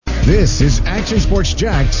This is Action Sports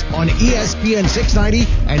Jax on ESPN 690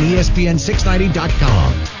 and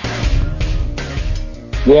ESPN690.com.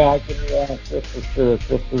 Yeah, I can be honest. This for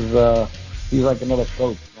sure. He's like another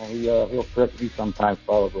coach. He'll correct me sometimes,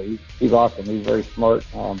 probably. He's awesome. He's very smart,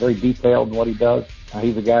 very detailed in what he does.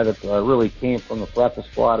 He's a guy that really came from the practice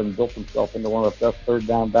squad and built himself into one of the best third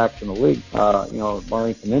down backs in the league.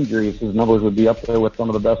 Barring some injuries, his numbers would be up there with some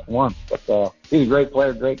of the best ones. But he's a great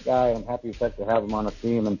player, great guy, and I'm happy to have him on the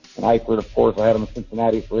team. And Eifert, of course, I had him in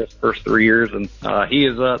Cincinnati for his first 3 years, and he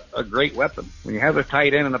is a great weapon. When you have a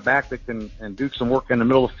tight end and a back that can do some work in the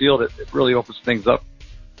middle of the field, it really opens things up.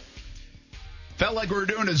 Felt like we were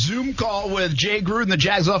doing a Zoom call with Jay Gruden, the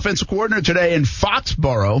Jags offensive coordinator, today in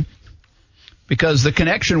Foxborough, because the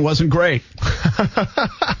connection wasn't great.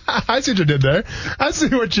 I see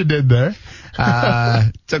what you did there.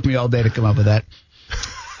 Took me all day to come up with that.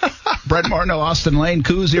 Brent, Martin, Austen, Lane,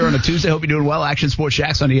 Coos here on a Tuesday. Hope you're doing well. Action Sports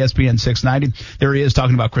Jax on ESPN 690. There he is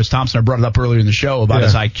talking about Chris Thompson. I brought it up earlier in the show about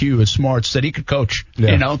his IQ, his smarts, that he could coach,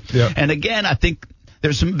 Yeah. And again, I think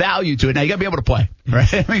there's some value to it. Now, you got to be able to play,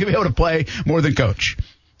 right? You got to be able to play more than coach.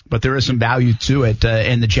 But there is some value to it,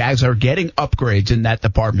 and the Jags are getting upgrades in that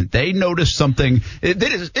department. They noticed something. It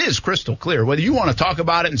is crystal clear. Whether you want to talk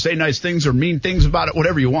about it and say nice things or mean things about it,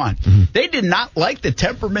 whatever you want. Mm-hmm. They did not like the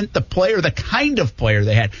temperament, the player, the kind of player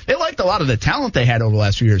they had. They liked a lot of the talent they had over the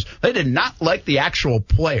last few years. They did not like the actual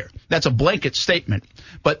player. That's a blanket statement.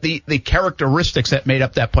 But the characteristics that made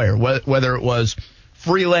up that player, whether it was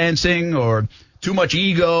freelancing or too much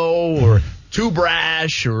ego or too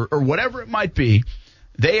brash or whatever it might be,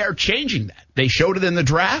 they are changing that. They showed it in the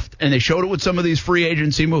draft, and they showed it with some of these free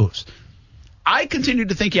agency moves. I continue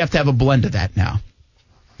to think you have to have a blend of that now.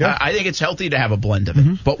 Yeah. I think it's healthy to have a blend of it.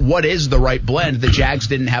 Mm-hmm. But what is the right blend? The Jags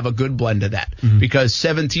didn't have a good blend of that because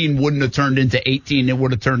 17 wouldn't have turned into 18. It would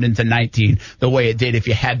have turned into 19 the way it did if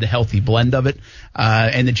you had the healthy blend of it.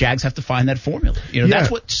 And the Jags have to find that formula. That's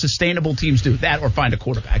what sustainable teams do, that or find a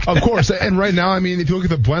quarterback. Of course. And right now, I mean, if you look at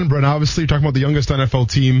the blend, Brent, obviously you're talking about the youngest NFL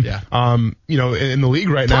team, in the league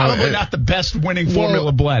right now. Probably not the best winning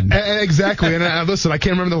formula blend. Exactly. And listen, I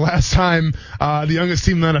can't remember the last time the youngest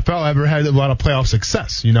team in the NFL ever had a lot of playoff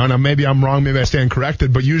success. Now maybe I'm wrong, maybe I stand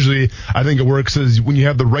corrected, but usually I think it works is when you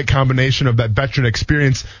have the right combination of that veteran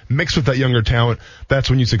experience mixed with that younger talent, that's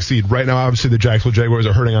when you succeed. Right now, obviously, the Jacksonville Jaguars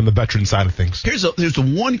are hurting on the veteran side of things. There's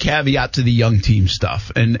the one caveat to the young team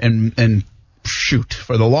stuff, and shoot,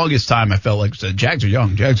 for the longest time I felt like the Jags are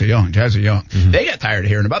young. Mm-hmm. They got tired of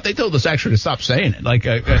hearing about it. They told us actually to stop saying it. Like,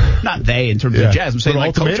 not they in terms of the Jags. I'm saying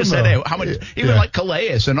like coaches said, hey, how much, even like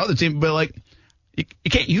Calais and other teams, but like,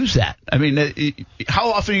 you can't use that. I mean,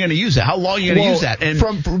 how often are you going to use that? How long are you going to use that? And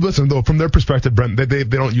from their perspective, Brent, they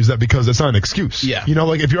don't use that because it's not an excuse. Yeah.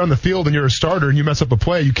 Like if you're on the field and you're a starter and you mess up a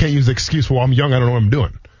play, you can't use the excuse, well, I'm young, I don't know what I'm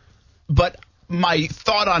doing. But my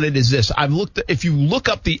thought on it is this. If you look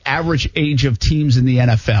up the average age of teams in the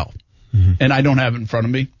NFL, and I don't have it in front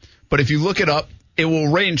of me, but if you look it up, it will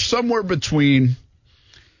range somewhere between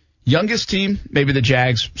youngest team, maybe the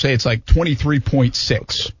Jags, say it's like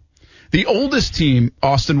 23.6. The oldest team,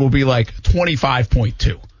 Austin, will be like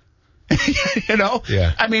 25.2.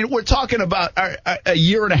 Yeah. I mean, we're talking about a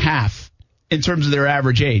year and a half in terms of their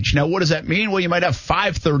average age. Now, what does that mean? Well, you might have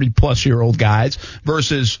 5 30-plus-year-old guys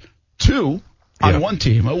versus 2 on one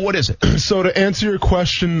team. What is it? So to answer your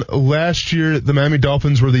question, last year the Miami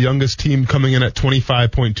Dolphins were the youngest team coming in at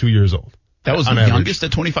 25.2 years old. That was the youngest at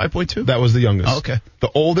 25.2? That was the youngest. Oh, okay. The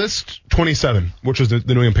oldest, 27, which was the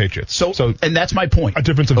New England Patriots. So and that's my point. A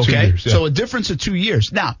difference of 2 years. Yeah. So a difference of 2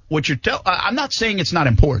 years. Now, what you're I'm not saying it's not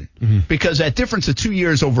important because that difference of 2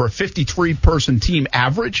 years over a 53-person team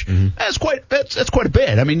average, that's quite a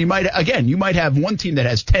bit. I mean, you might have one team that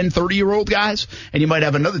has 10 30-year-old guys, and you might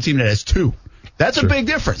have another team that has 2. That's a big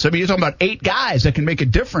difference. I mean, you're talking about 8 guys that can make a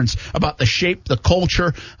difference about the shape, the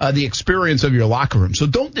culture, the experience of your locker room. So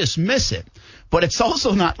don't dismiss it. But it's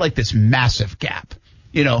also not like this massive gap.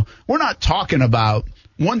 We're not talking about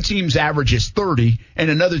one team's average is 30 and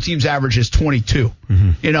another team's average is 22.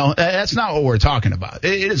 That's not what we're talking about.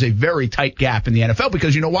 It is a very tight gap in the NFL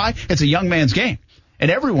because you know why? It's a young man's game. And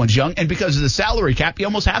everyone's young, and because of the salary cap, you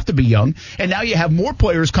almost have to be young. And now you have more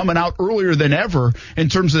players coming out earlier than ever in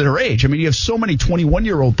terms of their age. I mean, you have so many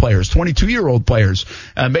 21-year-old players, 22-year-old players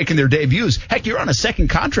making their debuts. Heck, you're on a second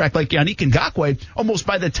contract like Yannick Ngakoue almost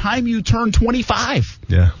by the time you turn 25.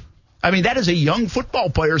 Yeah. I mean, that is a young football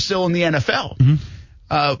player still in the NFL,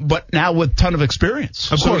 but now with a ton of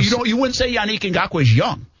experience. Of course. You wouldn't say Yannick Ngakoue is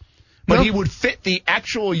young. But he would fit the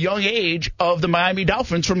actual young age of the Miami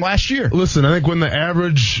Dolphins from last year. Listen, I think when the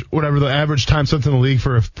average time spent in the league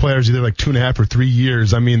for a player is either like 2.5 or 3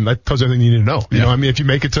 years, I mean, that tells you everything you need to know. You know, I mean, if you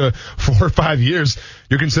make it to 4 or 5 years,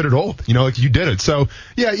 you're considered old. You know, like you did it. So,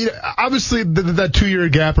 yeah, obviously that 2-year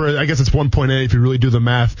gap, or I guess it's 1.8 if you really do the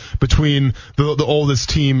math, between the oldest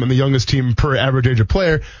team and the youngest team per average age of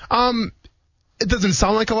player. It doesn't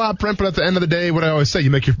sound like a lot, Brent, but at the end of the day, what I always say, you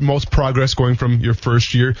make your most progress going from your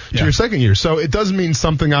first year to your second year. So it does mean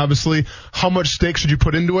something, obviously. How much stake should you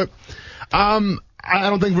put into it?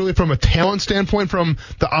 I don't think really from a talent standpoint, from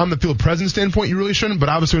the on-the-field presence standpoint, you really shouldn't. But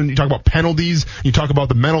obviously when you talk about penalties, you talk about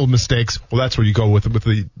the mental mistakes, well, that's where you go with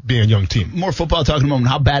being a young team. More football talk in a moment.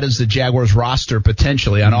 How bad is the Jaguars roster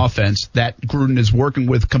potentially on offense that Gruden is working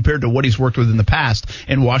with compared to what he's worked with in the past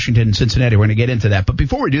in Washington and Cincinnati? We're going to get into that. But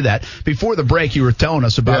before we do that, before the break, you were telling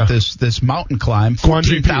us about this mountain climb,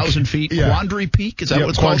 14,000 feet. Yeah. Quandary Peak? Is that what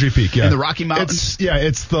it's called? Quandary Peak, yeah. In the Rocky Mountains?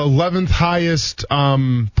 It's the 11th highest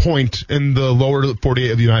point in the lower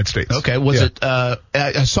 48 of the United States. Okay, was it,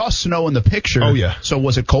 I saw snow in the picture. Oh, yeah. So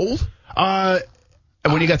was it cold?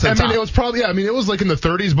 When you got to the top? It was probably, it was like in the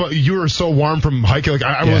 30s, but you were so warm from hiking. Like,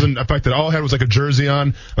 I wasn't affected. All I had was like a jersey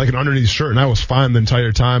on, like an underneath shirt, and I was fine the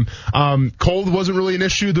entire time. Cold wasn't really an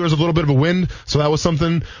issue. There was a little bit of a wind, so that was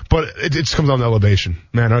something, but it just comes down to elevation,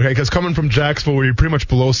 man, okay? Because coming from Jacksonville, where you're pretty much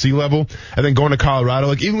below sea level, and then going to Colorado,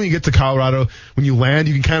 like even when you get to Colorado, when you land,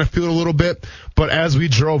 you can kind of feel it a little bit, but as we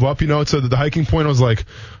drove up, to the hiking point, I was like,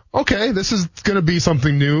 okay, this is gonna be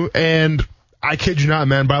something new, and I kid you not,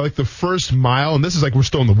 man, by like the first mile, and this is like we're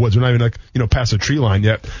still in the woods, we're not even past the tree line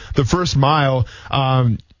yet. The first mile,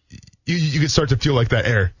 you can start to feel like that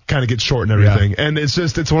air kind of gets short and everything. Yeah. And it's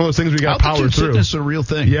one of those things we got to power through. Altitude sickness is a real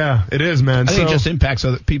thing. Yeah, it is, man. I think it just impacts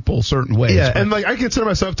other people certain ways. Yeah, and like I consider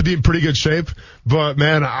myself to be in pretty good shape, but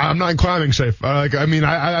man, I'm not in climbing shape. I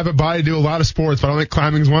have a body to do a lot of sports, but I don't think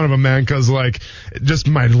climbing is one of them, man, because like just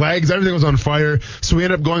my legs, everything was on fire. So we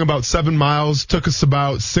ended up going about 7 miles. Took us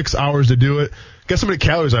about 6 hours to do it. Guess how many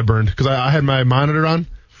calories I burned because I had my monitor on?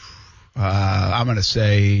 I'm going to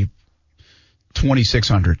say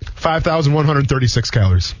 2,600. 5,136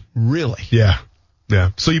 calories. Really? Yeah.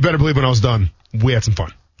 So you better believe when I was done, we had some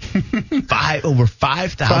fun. Over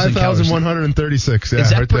 5,000 calories. 5,136. Yeah, is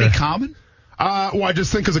that right pretty there. common? Well, I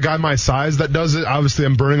just think as a guy my size that does it, obviously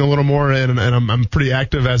I'm burning a little more and I'm pretty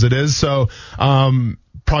active as it is. So,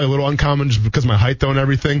 probably a little uncommon just because of my height though and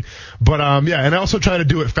everything. But, and I also try to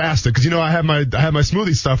do it faster because, I have my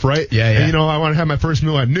smoothie stuff, right? Yeah. And, I want to have my first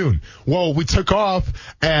meal at noon. Well, we took off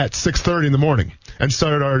at 6:30 in the morning and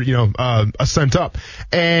started our, ascent up.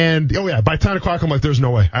 And, by 10 o'clock, I'm like, there's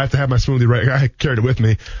no way. I have to have my smoothie right. I carried it with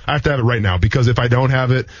me. I have to have it right now because if I don't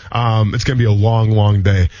have it, it's going to be a long, long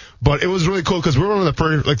day. But it was really cool because we were one of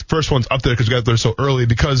the first ones up there because we got there so early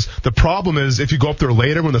because the problem is if you go up there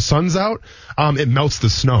later when the sun's out, it melts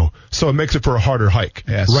the snow. So it makes it for a harder hike.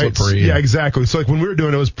 Yeah, right? Slippery. Yeah, exactly. So like when we were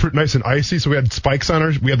doing it, it was pretty nice and icy. So we had spikes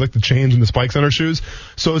on we had like the chains and the spikes on our shoes.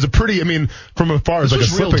 So it was from afar, it's like a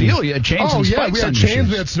real slipping. deal. You had chains and spikes we had on chains, your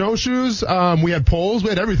shoes. we had snowshoes, we had poles, we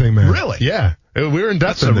had everything, man. Really? Yeah. We were in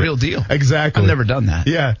depth. That's a real deal. Exactly. I've never done that.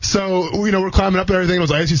 Yeah. So, we're climbing up and everything. It was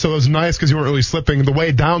icy, so it was nice because you weren't really slipping. The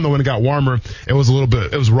way down, though, when it got warmer, it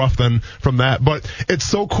was rough then from that. But it's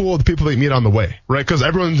so cool the people that you meet on the way, right? Because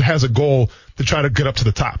everyone has a goal to try to get up to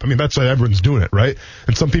the top. I mean, that's why everyone's doing it, right?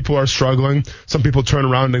 And some people are struggling. Some people turn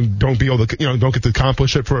around and don't get to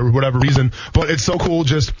accomplish it for whatever reason. But it's so cool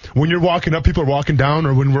just when you're walking up, people are walking down,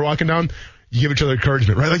 or when we're walking down, you give each other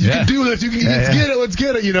encouragement, right? Like, you can do this. Let's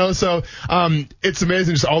get it, So, it's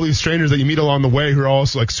amazing just all these strangers that you meet along the way who are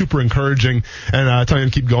also like super encouraging and, telling you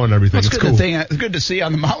to keep going and everything. It's good. Cool. It's good to see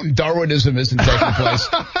on the mountain Darwinism isn't taking place.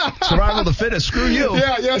 Survival of the fittest. Screw you.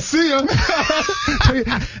 Yeah, see ya.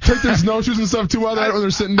 take their snowshoes and stuff too while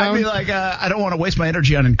they're sitting down. I mean, like, I don't want to waste my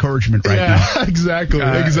energy on encouragement right now. Exactly.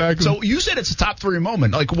 So you said it's a top 3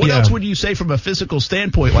 moment. Like, what else would you say from a physical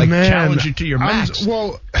standpoint? Like, challenge you to your max?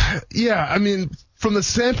 I mean, from the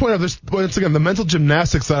standpoint of this, once again, the mental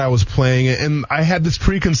gymnastics that I was playing, and I had this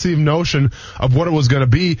preconceived notion of what it was going to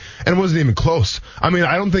be, and it wasn't even close. I mean,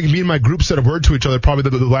 I don't think me and my group said a word to each other probably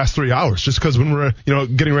the last 3 hours, just because when we were,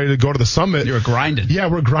 getting ready to go to the summit. You were grinding. Yeah,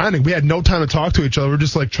 we're grinding. We had no time to talk to each other. We're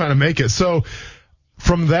just like trying to make it. So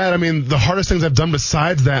from that, I mean, the hardest things I've done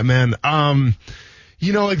besides that, man,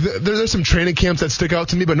 there's some training camps that stick out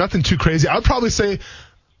to me, but nothing too crazy. I would probably say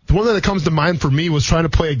The one that comes to mind for me was trying to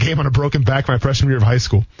play a game on a broken back my freshman year of high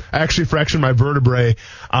school. I actually fractured my vertebrae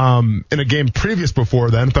in a game previous before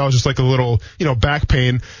then. That was just like a little, back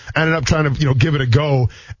pain. I ended up trying to, give it a go.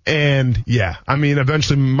 And yeah, I mean,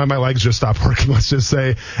 eventually my legs just stopped working, let's just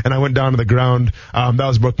say. And I went down to the ground. That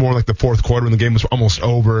was more like the fourth quarter when the game was almost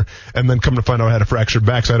over. And then come to find out I had a fractured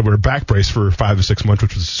back, so I had to wear a back brace for 5 to 6 months,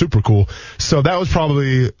 which was super cool. So that was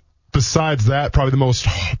probably, besides that, probably the most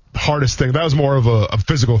hardest thing. That was more of a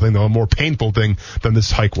physical thing, though, a more painful thing than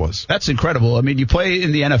this hike was. That's incredible. I mean, you play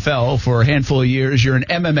in the NFL for a handful of years. You're an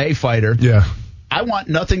MMA fighter. Yeah. I want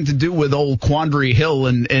nothing to do with old Quandary Hill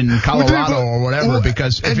in Colorado or whatever,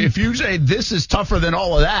 because if you say this is tougher than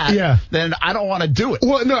all of that, then I don't want to do it.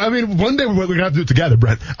 Well, no, I mean, one day we're going to have to do it together,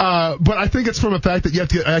 Brent. But I think it's from the fact that you have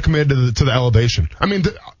to get acclimated to the elevation. I mean,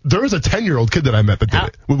 there was a 10-year-old kid that I met that did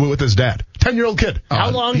it with his dad. 10-year-old kid. How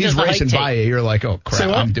long does the hike take? He's racing by you. You're like, oh, crap,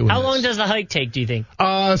 I'm doing this. How long does the hike take, do you think?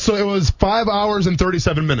 So it was 5 hours and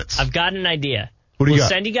 37 minutes. I've got an idea. We'll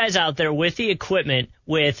send you guys out there with the equipment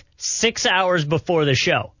with 6 hours before the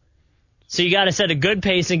show. So you got to set a good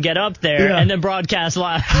pace and get up there and then broadcast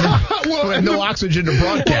live. Well, no oxygen to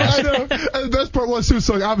broadcast. I know. And the best part was, too,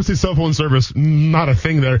 so obviously cell phone service, not a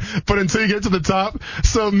thing there. But until you get to the top,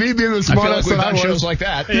 so me being the smart ass that I was. Shows like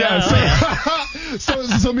that.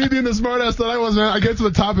 So me being the smart ass that I was, man, I get to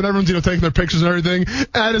the top and everyone's, taking their pictures and everything.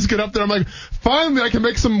 And I just get up there. I'm like, finally I can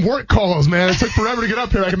make some work calls, man. It took forever to get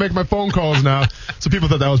up here. I can make my phone calls now. So people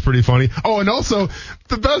thought that was pretty funny. Oh, and also,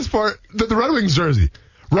 the best part, the Red Wings jersey.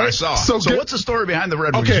 Right. I saw. So what's the story behind the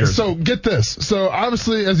Red Wings? Okay, so get this. So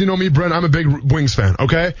obviously, as you know me, Brent, I'm a big Wings fan.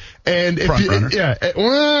 Okay, and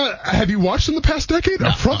have you watched in the past decade? No.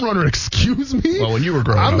 A front runner? Excuse me. Well, when you were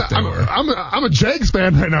growing up, I'm a Jags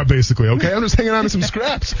fan right now, basically. Okay, I'm just hanging on to some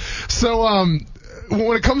scraps. So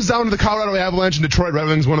when it comes down to the Colorado Avalanche and Detroit Red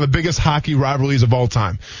Wings, one of the biggest hockey rivalries of all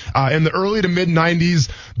time. In the early to mid 90s,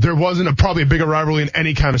 there wasn't probably a bigger rivalry in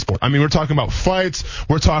any kind of sport. I mean, we're talking about fights.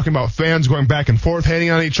 We're talking about fans going back and forth, hating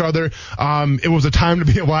on each other. It was a time to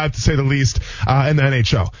be alive, to say the least, in the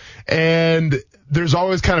NHL. And there's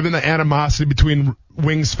always kind of been the animosity between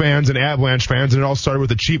Wings fans and Avalanche fans, and it all started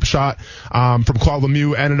with a cheap shot from Claude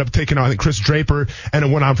Lemieux, ended up taking out, I think, Chris Draper, and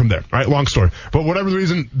it went on from there. Right, long story. But whatever the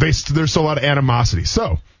reason, there's still a lot of animosity.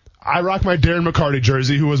 So I rock my Darren McCarty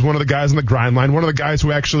jersey, who was one of the guys on the grind line, one of the guys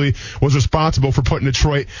who actually was responsible for putting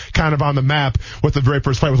Detroit kind of on the map with the very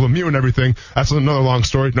first fight with Lemieux and everything. That's another long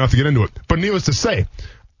story. Don't have to get into it. But needless to say,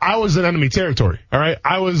 I was in enemy territory, all right?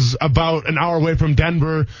 I was about an hour away from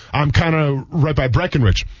Denver. I'm kind of right by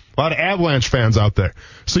Breckenridge. A lot of Avalanche fans out there.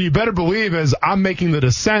 So you better believe, as I'm making the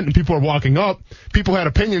descent and people are walking up, people had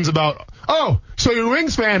opinions about, oh, so you're a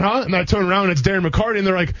Wings fan, huh? And I turn around and it's Darren McCarty, and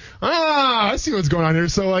they're like, I see what's going on here.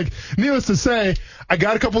 So, needless to say, I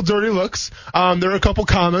got a couple dirty looks. There are a couple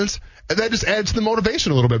comments. And that just adds to the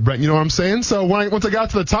motivation a little bit, Brent. You know what I'm saying? So once I got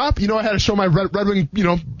to the top, I had to show my Red Wing,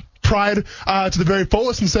 pride to the very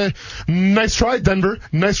fullest and say, nice try, Denver.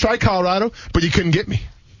 Nice try, Colorado. But you couldn't get me.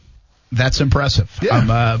 That's impressive.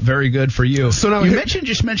 Yeah. Very good for you. So now you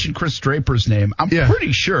just mentioned Chris Draper's name. I'm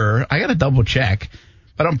pretty sure, I got to double check,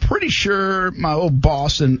 but I'm pretty sure my old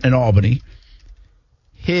boss in Albany,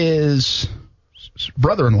 his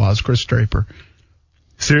brother-in-law is Chris Draper.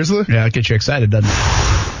 Seriously? Yeah, it gets you excited, doesn't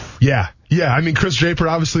it? Yeah. I mean, Chris Draper,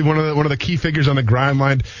 obviously one of the key figures on the grind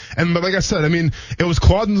line. But like I said, I mean, it was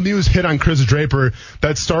Claude Lemieux's hit on Chris Draper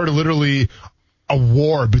that started literally a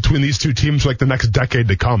war between these two teams for the next decade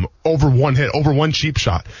to come over one hit, over one cheap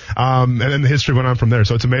shot. And then the history went on from there.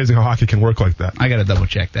 So it's amazing how hockey can work like that. I got to double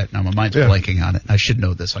check that. Now my mind's blanking on it. I should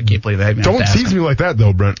know this. I can't believe I haven't. Don't tease me like that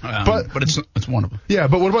though, Brent. But it's one of them. Yeah,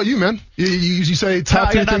 but what about you, man? You say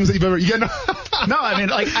top three things that you've ever. No, I mean,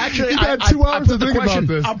 actually, you've had 2 hours to think about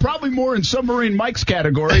this. I'm probably more in Submarine Mike's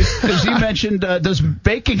category because he mentioned, does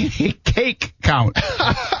baking a cake count?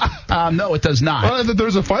 No, it does not.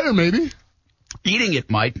 There's a fire, maybe. Eating it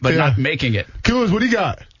might, but not making it. Coolers, what do you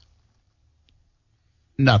got?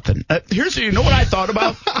 Nothing. You know what I thought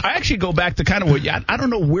about? I actually go back to kind of what I don't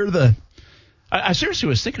know where I seriously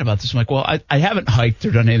was thinking about this. I'm like, well, I haven't hiked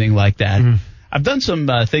or done anything like that. Mm-hmm. I've done some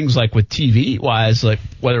things with TV wise,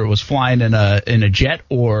 whether it was flying in a jet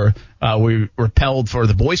or we rappelled for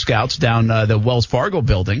the Boy Scouts down the Wells Fargo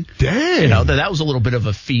building. Dang. That was a little bit of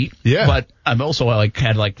a feat. Yeah. But I'm also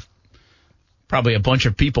had probably a bunch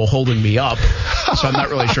of people holding me up, so I'm not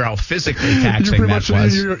really sure how physically taxing that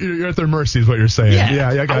was. You're at their mercy is what you're saying. Yeah,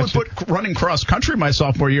 I got I would put running cross country my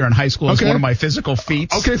sophomore year in high school as one of my physical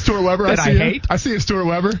feats. Okay, Stuart Weber. I hate. I see you, Stuart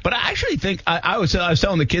Weber. But I actually think I was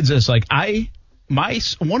telling the kids this,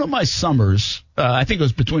 one of my summers, I think it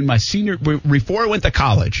was between my senior, before I went to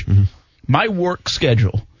college, my work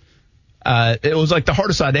schedule it was like the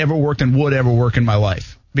hardest I'd ever worked and would ever work in my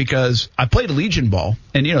life. Because I played Legion ball,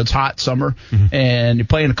 and, it's hot summer, and you're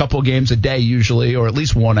playing a couple of games a day usually, or at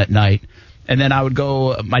least one at night. And then I would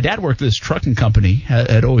go – my dad worked at this trucking company,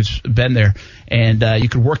 had always been there, and you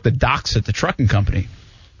could work the docks at the trucking company.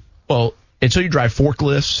 Well, and so you drive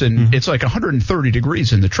forklifts, and it's like 130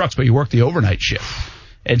 degrees in the trucks, but you work the overnight shift.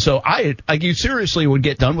 And so you seriously would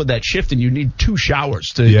get done with that shift, and you need 2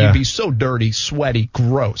 showers you'd be so dirty, sweaty,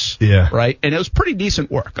 gross. Yeah. Right? And it was pretty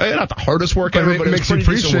decent work. Not the hardest work ever, but it makes you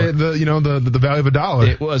appreciate the value of a dollar.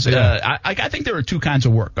 It was. Yeah. I think there are 2 kinds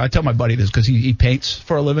of work. I tell my buddy this because he paints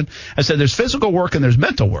for a living. I said there's physical work and there's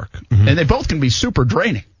mental work, and they both can be super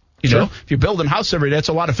draining. You know, if you're building a house every day, it's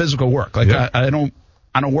a lot of physical work. Like I don't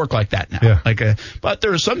work like that now. Yeah. But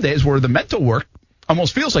there are some days where the mental work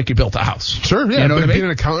almost feels like you built a house. Sure, yeah. You know what I mean? Being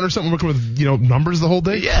an accountant or something, working with numbers the whole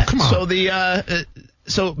day. Yeah, come on. So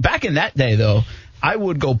so back in that day though, I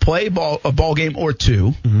would go play a ball game or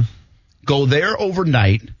 2, go there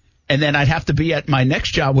overnight, and then I'd have to be at my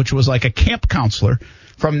next job, which was like a camp counselor,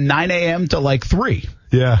 from 9 a.m. to like 3.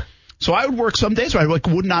 Yeah. So I would work some days where I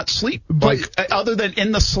would not sleep, other than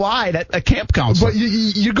in the slide at a camp counselor. But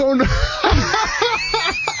you're going to.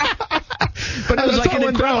 But it was like an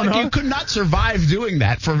incredible. You could not survive doing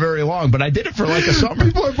that for very long, but I did it for like a summer.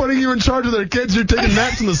 People are putting you in charge of their kids. You're taking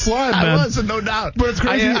naps in the slide, man. I was, no doubt. But it's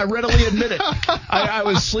crazy. I readily admit it. I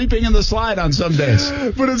was sleeping in the slide on some days.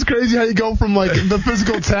 But it's crazy how you go from like the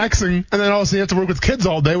physical taxing, and then also you have to work with kids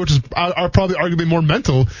all day, which are probably arguably more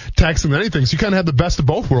mental taxing than anything. So you kind of have the best of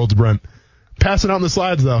both worlds, Brent. Passing out in the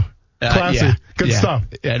slides, though. Classy. Good stuff.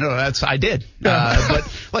 Yeah, no, I did.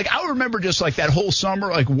 But like, I remember just like that whole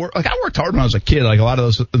summer, I worked hard when I was a kid, like a lot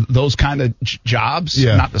of those kind of jobs,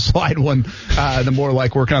 not the slide one, the more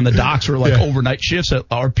like working on the docks or like overnight shifts at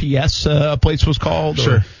RPS, place was called.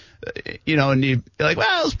 Sure. Or, and you're like,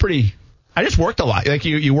 well, it was pretty, I just worked a lot. Like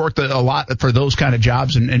you worked a lot for those kind of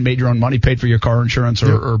jobs and made your own money, paid for your car insurance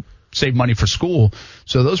or save money for school.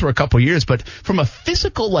 So those were a couple years. But from a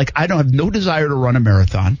physical, like, I don't have no desire to run a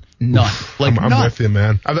marathon. None. Like, I'm with you,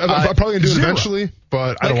 man. I'm probably going to do it eventually,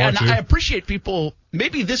 but I don't want to. I appreciate people.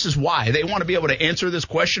 Maybe this is why they want to be able to answer this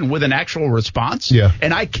question with an actual response. Yeah.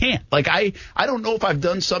 And I can't. Like, I don't know if I've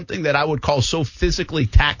done something that I would call so physically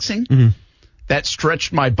taxing that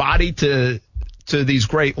stretched my body to these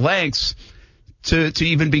great lengths to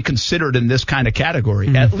even be considered in this kind of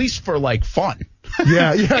category, at least for like fun.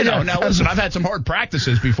 Yeah. Now listen, I've had some hard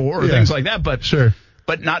practices before or things like that, but sure.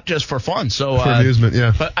 But not just for fun. So for amusement,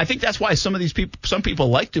 yeah. But I think that's why some people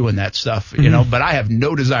like doing that stuff, but I have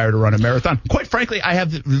no desire to run a marathon. Quite frankly, I have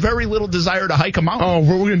very little desire to hike a mountain. Oh,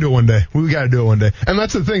 we're going to do it one day. We got to do it one day. And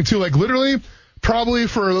that's the thing too, like literally probably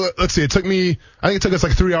for, let's see, I think it took us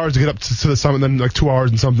like 3 hours to get up to the summit, and then like 2 hours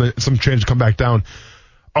and some change to come back down.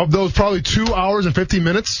 Of those probably 2 hours and 15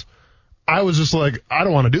 minutes, I was just like, I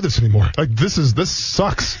don't want to do this anymore. Like, this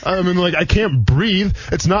sucks. I mean, like, I can't breathe.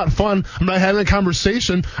 It's not fun. I'm not having a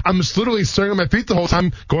conversation. I'm just literally staring at my feet the whole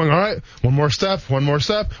time, going, all right, one more step,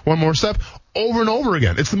 over and over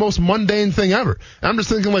again. It's the most mundane thing ever. And I'm just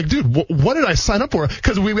thinking, like, dude, what did I sign up for?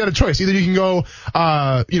 Because we had a choice. Either you can go,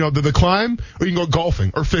 the climb, or you can go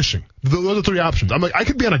golfing or fishing. Those are 3 options. I'm like, I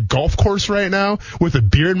could be on a golf course right now with a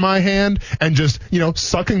beer in my hand and just,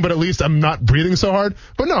 sucking, but at least I'm not breathing so hard.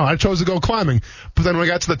 But no, I chose to go climbing. But then when I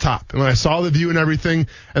got to the top and when I saw the view and everything,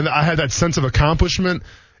 and I had that sense of accomplishment,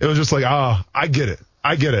 it was just like, I get it.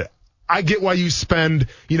 I get why you spend,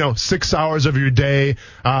 6 hours of your day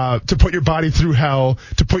to put your body through hell,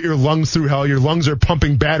 to put your lungs through hell. Your lungs are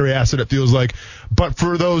pumping battery acid, it feels like. But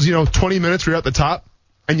for those, 20 minutes where you're at the top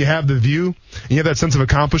and you have the view and you have that sense of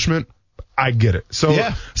accomplishment, I get it. So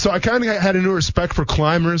I kind of had a new respect for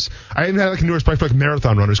climbers. I even had like a new respect for like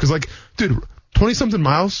marathon runners. Because like, dude, 20-something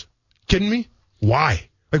miles? Kidding me? Why?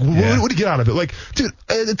 Like, what do you get out of it? Like, dude,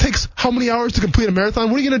 it takes how many hours to complete a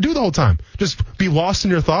marathon? What are you going to do the whole time? Just be lost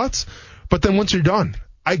in your thoughts? But then once you're done,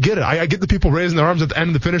 I get it. I get the people raising their arms at the end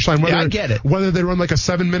of the finish line. I get it. Whether they run like a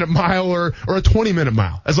 7-minute mile or a 20-minute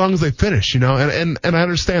mile, as long as they finish, and I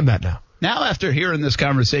understand that now. Now, after hearing this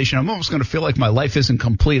conversation, I'm almost going to feel like my life isn't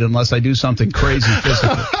complete unless I do something crazy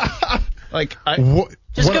physically. Like,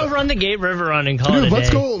 go run the Gate River Run and call it a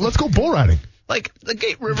day. Let's go bull riding. Like the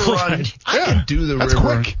Gate River Run, I Yeah, could do the that's river.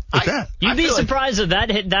 quick with that. You'd be surprised if that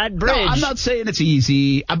hit that bridge. No, I'm not saying it's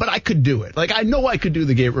easy, but I could do it. Like, I know I could do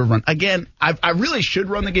the Gate River Run. Again, I really should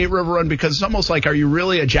run the Gate River Run because it's almost like, are you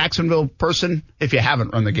really a Jacksonville person if you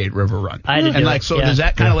haven't run the Gate River Run? I did and like, so does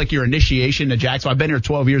that kind of like your initiation to Jacksonville? I've been here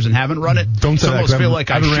 12 years and haven't run it. Don't say that. Almost feel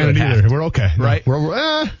like I haven't ran should it either. have. We're okay. Right?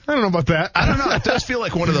 I don't know about that. I don't know. It does feel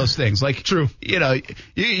like one of those things. Like, True. You know,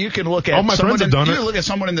 you can look at All my someone friends have done you it. can look at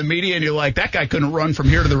someone in the media and you're like, that guy couldn't run from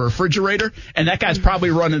here to the refrigerator, and that guy's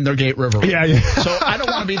probably running their Gate River. Yeah. So I don't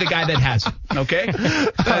want to be the guy that has it. Okay.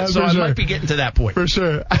 So I might be getting to that point. For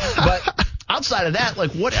sure. But outside of that,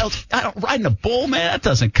 like, what else? Riding a bull, man, that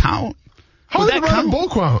doesn't count. How Would does that the running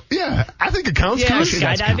count? bull count? Yeah, I think it counts. Yeah, Coos. sure,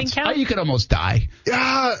 that Skydiving counts. count? You could almost die.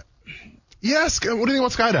 Yes. What do you think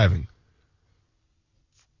about skydiving?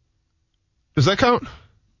 Does that count?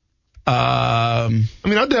 I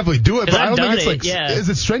mean, I'll definitely do it, but I don't think it's like. Is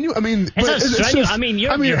it strenuous? I mean, it's not strenuous. just, I mean,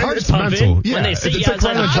 your heart's it's pumping mental. when they sit it's you like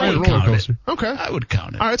riding a outside giant the roller count coaster. Okay, I would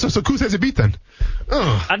count it. All right, so Coos has a beat then.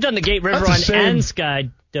 I've done the Gate River That's a Run shame. and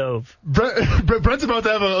skydove. Brent's about to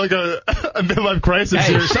have a midlife crisis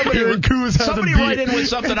Hey, here. somebody write in with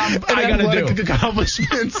something I gotta do.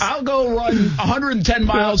 Accomplishments. I'll go run 110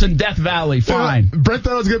 miles in Death Valley. Fine. Brent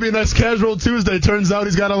thought it was going to be a nice casual Tuesday. Turns out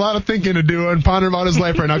he's got a lot of thinking to do and pondering about his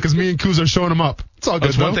life right now because me and Coos are showing him up. It's all good,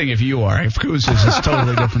 It's one thing if you are. If Coos is, it's a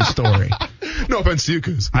totally different story. No offense to you,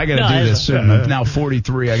 Coos. I gotta do this soon. I'm now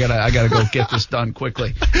 43. I gotta go get this done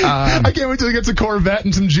quickly. I can't wait till he gets a Corvette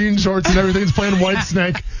and some jean shorts and everything. He's playing White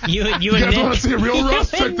Snake. You You and guys Nick. want to see a real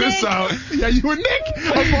Russ? You Check and this Nick. out. Yeah, you and Nick,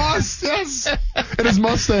 a boss, yes, and his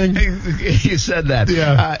Mustang. You said that.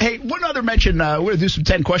 Yeah. Hey, one other mention. We're gonna do some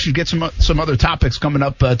 10 questions. Get some other topics coming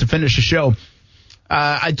up to finish the show.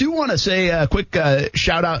 I do want to say a quick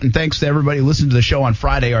shout out and thanks to everybody who listened to the show on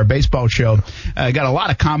Friday, our baseball show. Got a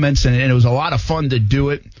lot of comments and it was a lot of fun to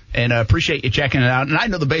do it. And appreciate you checking it out. And I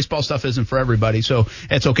know the baseball stuff isn't for everybody, so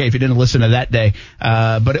it's okay if you didn't listen to that day.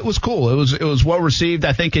 But it was cool. It was well received,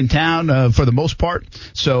 I think, in town for the most part.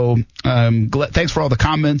 So thanks for all the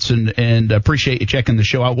comments and appreciate you checking the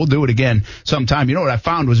show out. We'll do it again sometime. You know what I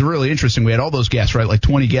found was really interesting? We had all those guests, right? Like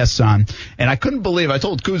 20 guests on, and I couldn't believe. I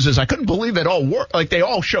told Kuz this. I couldn't believe it all worked. Like they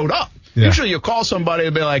all showed up. Yeah. Usually you call somebody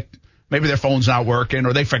and be like, maybe their phone's not working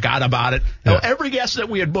or they forgot about it. Yeah. No, every guest that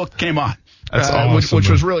we had booked came on. That's awesome, which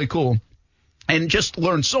man. was really cool. And just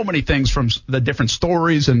learned so many things from the different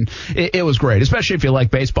stories, and it was great, especially if you like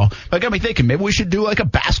baseball. But it got me thinking, maybe we should do like a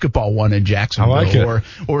basketball one in Jacksonville. I like it.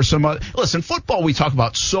 Or some other. Listen, football we talk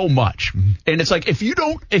about so much, and it's like if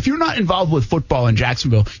you're not involved with football in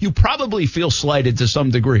Jacksonville, you probably feel slighted to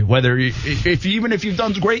some degree, whether even if you've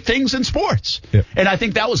done great things in sports. Yeah. And I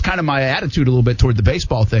think that was kind of my attitude a little bit toward the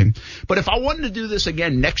baseball thing. But if I wanted to do this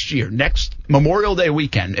again next year, next Memorial Day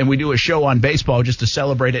weekend, and we do a show on baseball just to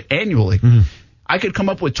celebrate it annually, I could come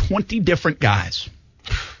up with 20 different guys.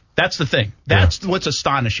 That's the thing. That's what's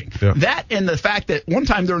astonishing. Yeah. That and the fact that one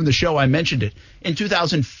time during the show I mentioned it. In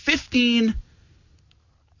 2015,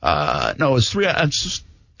 it was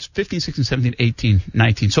 15, 16, 17, 18,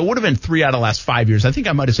 19. So it would have been 3 out of the last 5 years. I think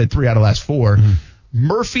I might have said 3 out of the last 4.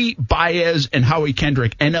 Murphy, Baez, and Howie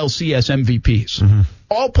Kendrick, NLCS MVPs.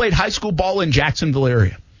 All played high school ball in Jacksonville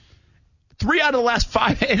area. 3 out of the last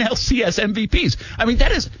 5 NLCS MVPs. I mean,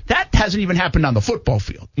 that hasn't even happened on the football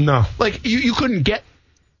field. No. Like, you couldn't get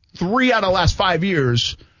 3 out of the last 5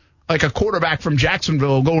 years, like a quarterback from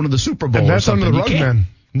Jacksonville going to the Super Bowl. And that's or under something. the rug, man.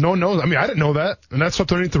 No one knows. I mean, I didn't know that, and that's swept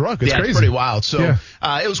underneath the rug. It's crazy. It's pretty wild. So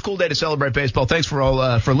it was a cool day to celebrate baseball. Thanks for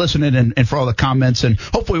all for listening and for all the comments. And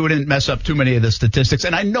hopefully we didn't mess up too many of the statistics.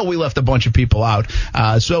 And I know we left a bunch of people out.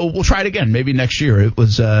 So we'll try it again. Maybe next year. It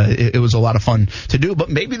was a lot of fun to do. But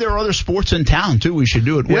maybe there are other sports in town too. We should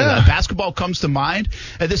do it. Yeah. Basketball comes to mind.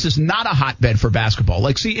 This is not a hotbed for basketball.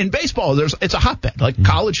 Like, see, in baseball, it's a hotbed. Like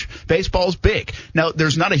college baseball's big. Now,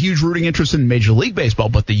 there's not a huge rooting interest in Major League Baseball,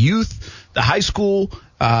 but the youth, the high school,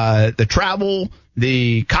 the travel,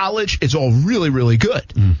 the college, it's all really, really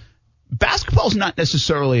good. Basketball's not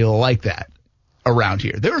necessarily like that around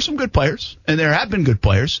here. There are some good players, and there have been good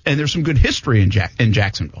players, and there's some good history in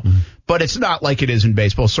Jacksonville. But it's not like it is in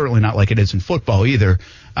baseball, certainly not like it is in football either.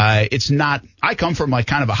 It's not – I come from like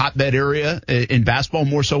kind of a hotbed area in basketball,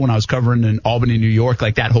 more so when I was covering in Albany, New York,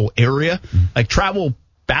 like that whole area. Like travel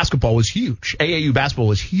basketball was huge. AAU basketball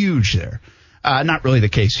was huge there. Not really the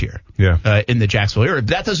case here in the Jacksonville area.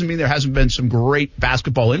 But that doesn't mean there hasn't been some great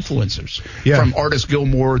basketball influencers from Artis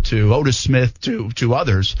Gilmore to Otis Smith to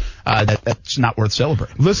others that's not worth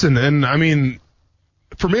celebrating. Listen, and I mean,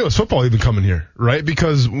 for me, it was football even coming here, right?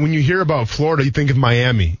 Because when you hear about Florida, you think of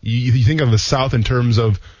Miami. You think of the South in terms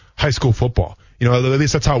of high school football. You know, at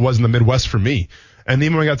least that's how it was in the Midwest for me. And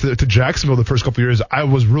even when I got to Jacksonville the first couple of years, I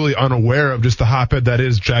was really unaware of just the hotbed that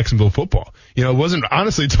is Jacksonville football. You know, it wasn't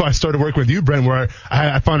honestly until I started working with you, Brent, where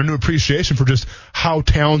I found a new appreciation for just how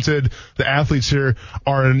talented the athletes here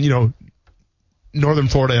are in, you know, Northern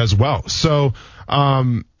Florida as well. So,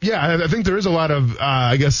 I think there is a lot of,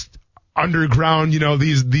 I guess, underground, you know,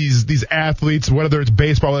 these athletes, whether it's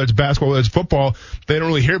baseball, whether it's basketball, whether it's football, they don't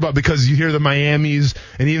really hear about because you hear the Miamis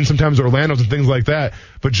and even sometimes Orlando's and things like that.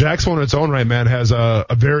 But Jacksonville in its own right, man, has a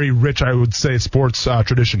very rich, I would say, sports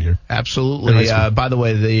tradition here. Absolutely. By the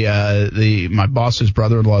way, my boss's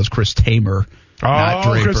brother-in-law is Chris Tamer.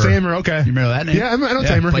 Chris Tamer, okay. You remember that name? Yeah, I know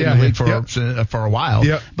Tamer. Played in the league for a while.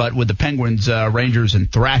 Yep. But with the Penguins, Rangers,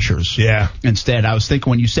 and Thrashers. Yeah. Instead, I was thinking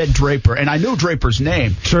when you said Draper, and I knew Draper's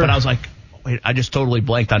name, sure. But I was like, wait, I just totally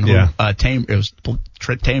blanked on who Tamer. It was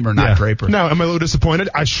Tamer, not Draper. No, am I a little disappointed?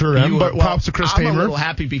 I sure am. But props to Chris Tamer. I'm a little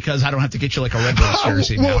happy because I don't have to get you like a Red Bulls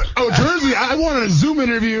jersey now. Jersey? I wanted a Zoom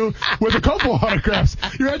interview with a couple autographs.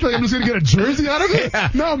 You're acting like I'm just going to get a jersey out of it? Yeah.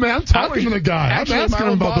 No, man, I'm talking to the guy. Actually, I'm asking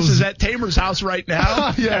him about those. Is at Tamer's house right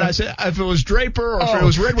now. And I said, if it was Draper or if it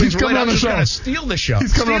was Red Wings, I was going to steal the show.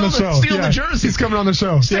 He's coming on the show. Steal the jersey. He's coming on the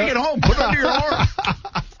show. Stay at home. Put it under your arm.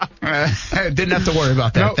 Didn't have to worry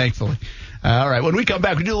about that, thankfully. All right, when we come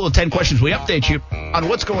back, we do a little 10 questions. We update you on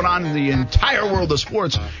what's going on in the entire world of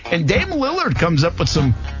sports. And Dame Lillard comes up with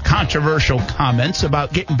some controversial comments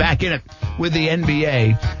about getting back in it with the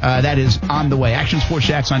NBA. That is on the way. Action Sports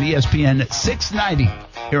Jacks on ESPN 690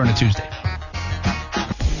 here on a Tuesday.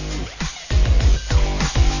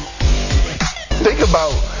 Think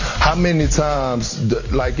about how many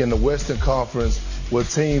times, like in the Western Conference, where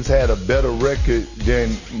teams had a better record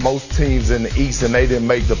than most teams in the East and they didn't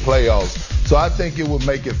make the playoffs. So I think it would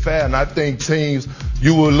make it fair, and I think teams,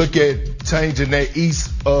 you will look at changing that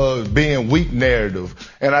East being weak narrative.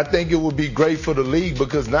 And I think it would be great for the league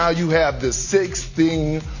because now you have the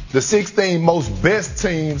 16 most best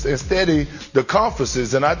teams instead of the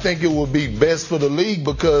conferences. And I think it would be best for the league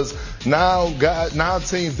because now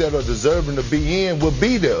teams that are deserving to be in will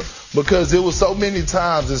be there. Because it was so many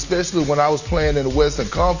times, especially when I was playing in the Western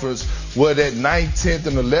Conference, where that 9th, 10th,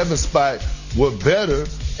 and 11th spot were better.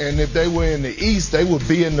 And if they were in the East, they would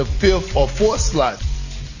be in the 5th or 4th slot.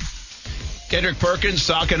 Kendrick Perkins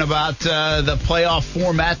talking about the playoff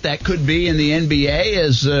format that could be in the NBA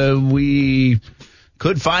as we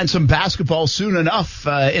could find some basketball soon enough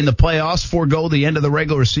in the playoffs, forego the end of the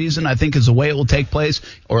regular season, I think is the way it will take place.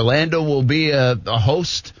 Orlando will be a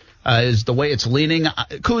host. Is the way it's leaning.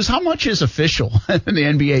 Kuz, how much is official in the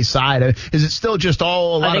NBA side? Is it still just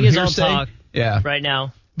all a lot of hearsay? I think it's all talk right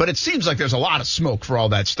now. But it seems like there's a lot of smoke for all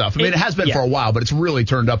that stuff. I mean, it has been for a while, but it's really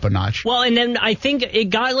turned up a notch. Well, and then I think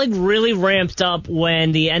it got like really ramped up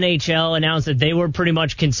when the NHL announced that they were pretty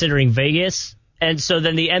much considering Vegas. And so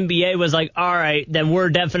then the NBA was like, all right, then we're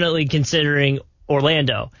definitely considering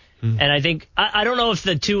Orlando. And I think, I don't know if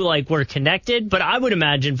the two like were connected, but I would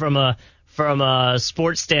imagine from a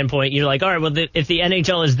sports standpoint, you're like, all right, well, if the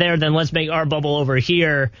NHL is there, then let's make our bubble over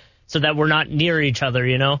here so that we're not near each other,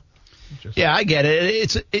 you know? Yeah, I get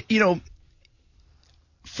it.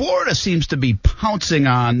 Florida seems to be pouncing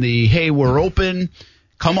on the, hey, we're open,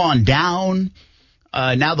 come on down.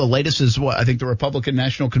 Now the latest is what? I think the Republican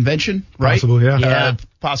National Convention, right? Possible, yeah.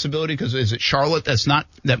 Possibility, because is it Charlotte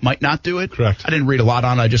that might not do it? Correct. I didn't read a lot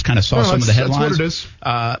on it. I just kind of saw some of the headlines. That's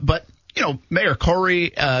what it is. But Mayor Corey,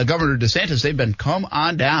 Governor DeSantis, they've been come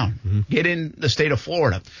on down, get in the state of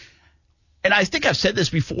Florida. And I think I've said this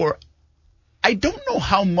before. I don't know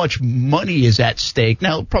how much money is at stake.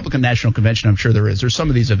 Now, Republican National Convention, I'm sure there is. There's some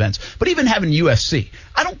of these events. But even having UFC,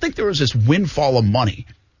 I don't think there was this windfall of money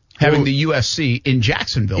having the UFC in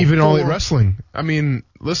Jacksonville. Even All Elite Wrestling. I mean,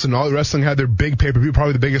 listen, All Elite Wrestling had their big pay-per-view,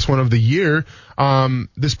 probably the biggest one of the year,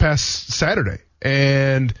 this past Saturday.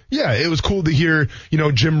 And yeah, it was cool to hear,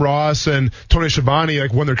 Jim Ross and Tony Schiavone,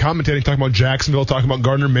 like when they're commentating, talking about Jacksonville, talking about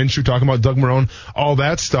Gardner Minshew, talking about Doug Marrone, all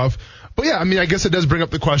that stuff. But yeah, I mean, I guess it does bring up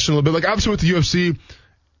the question a little bit. Like obviously with the UFC,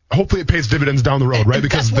 hopefully it pays dividends down the road, right?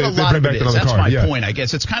 Because they bring back another card. That's my point, I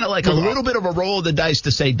guess. It's kind of like a little bit of a roll of the dice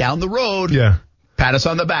to say down the road. Yeah. Pat us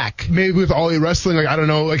on the back. Maybe with All Elite Wrestling, like I don't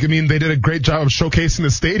know, like I mean, they did a great job of showcasing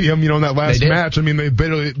the stadium, in that last match. I mean, they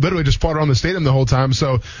literally just fought around the stadium the whole time,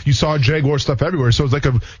 so you saw Jaguar stuff everywhere. So it was like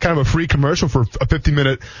a kind of a free commercial for a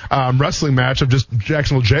 50-minute wrestling match of just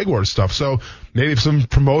Jacksonville Jaguar stuff. So maybe some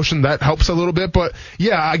promotion that helps a little bit. But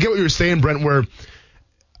yeah, I get what you're saying, Brent. Where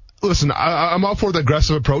listen, I'm all for the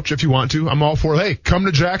aggressive approach if you want to. I'm all for, hey, come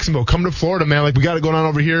to Jacksonville, come to Florida, man. Like, we got it going on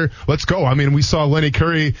over here. Let's go. I mean, we saw Lenny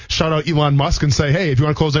Curry shout out Elon Musk and say, hey, if you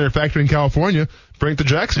want to close down your factory in California, bring it to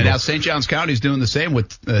Jacksonville. And now St. Johns County is doing the same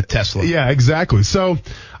with Tesla. Yeah, exactly. So,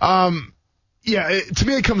 to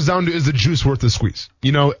me, it comes down to, is the juice worth the squeeze?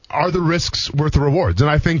 You know, are the risks worth the rewards? And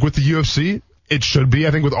I think with the UFC, it should be.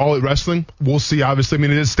 I think with All Elite Wrestling, we'll see, obviously. I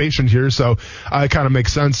mean, it is stationed here, so it kind of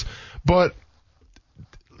makes sense. But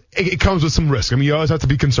it comes with some risk. I mean, you always have to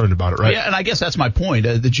be concerned about it, right? Yeah, and I guess that's my point.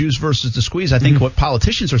 The juice versus the squeeze. I think what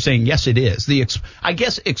politicians are saying, yes, it is. I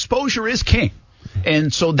guess exposure is king.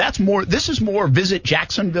 And so this is more visit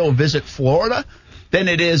Jacksonville, visit Florida than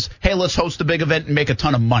it is, hey, let's host a big event and make a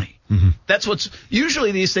ton of money. That's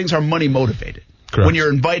usually these things are money motivated. Correct. When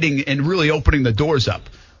you're inviting and really opening the doors up.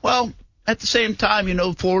 Well, at the same time, you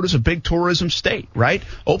know, Florida's a big tourism state, right?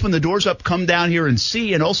 Open the doors up, come down here and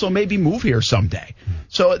see, and also maybe move here someday.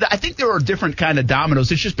 So I think there are different kind of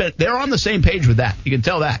dominoes. It's just they're on the same page with that. You can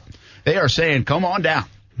tell that. They are saying, come on down.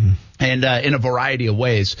 And in a variety of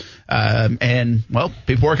ways. And, well,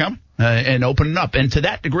 people are coming and opening up. And to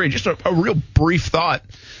that degree, just a real brief thought,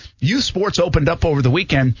 youth sports opened up over the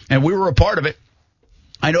weekend, and we were a part of it.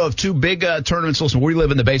 I know of two big tournaments. Listen, we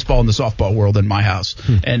live in the baseball and the softball world in my house.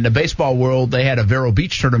 And the baseball world, they had a Vero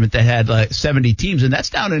Beach tournament that had like 70 teams, and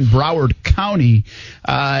that's down in Broward County.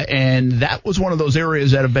 And that was one of those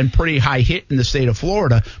areas that have been pretty high hit in the state of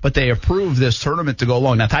Florida, but they approved this tournament to go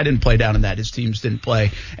along. Now, Ty didn't play down in that. His teams didn't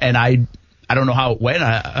play. And I don't know how it went.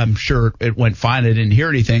 I'm sure it went fine. I didn't hear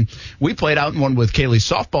anything. We played out in one with Kaylee's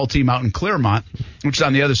softball team out in Claremont, which is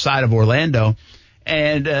on the other side of Orlando.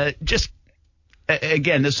 And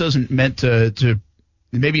again, this isn't meant to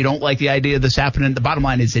maybe you don't like the idea of this happening. The bottom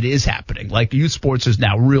line is it is happening. Like, youth sports is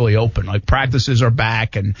now really open. Like, practices are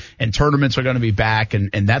back and tournaments are going to be back, and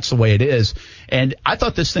that's the way it is. And I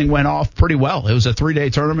thought this thing went off pretty well. It was a 3-day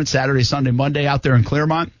tournament, Saturday, Sunday, Monday out there in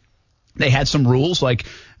Claremont. They had some rules like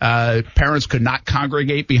parents could not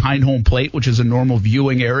congregate behind home plate, which is a normal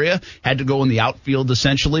viewing area. Had to go in the outfield,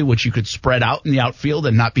 essentially, which you could spread out in the outfield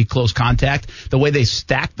and not be close contact. The way they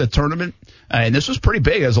stacked the tournament, and this was pretty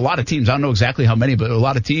big. There's a lot of teams. I don't know exactly how many, but a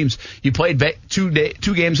lot of teams. You played two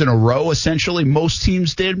games in a row, essentially. Most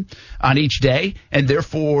teams did on each day, and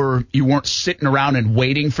therefore you weren't sitting around and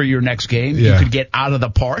waiting for your next game. Yeah. You could get out of the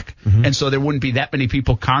park, and so there wouldn't be that many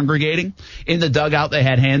people congregating. In the dugout, they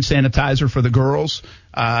had hand sanitizer for the girls.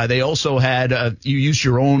 They also had you used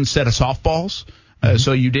your own set of softballs,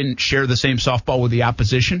 so you didn't share the same softball with the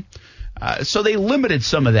opposition. So they limited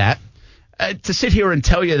some of that. To sit here and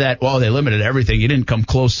tell you that, well, they limited everything, you didn't come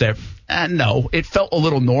close there. No, it felt a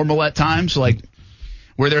little normal at times. Like,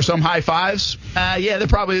 were there some high fives? Yeah,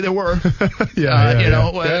 there were. I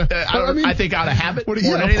think out of habit more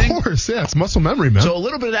than anything. Of course, yeah, it's muscle memory, man. So a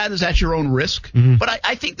little bit of that is at your own risk. But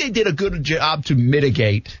I think they did a good job to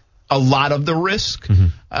mitigate a lot of the risk.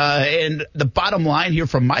 And the bottom line here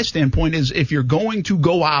from my standpoint is, if you're going to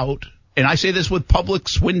go out, and I say this with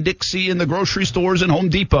Publix, Winn-Dixie, and the grocery stores and Home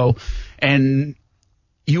Depot, and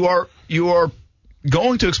you are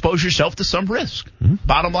going to expose yourself to some risk,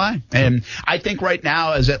 bottom line. And I think right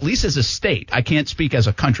now, at least as a state, I can't speak as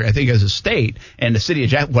a country, I think as a state and the city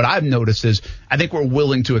of Jacksonville, what I've noticed is I think we're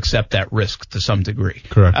willing to accept that risk to some degree.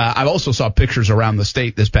 Correct. I also saw pictures around the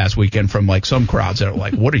state this past weekend from like some crowds that are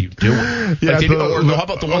like, what are you doing? How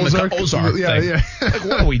about the one Ozark thing? Yeah. Like,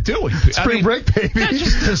 what are we doing? Spring break, baby.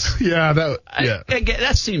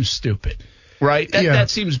 That seems stupid, right?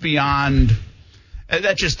 That seems beyond.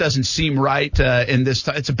 That just doesn't seem right in this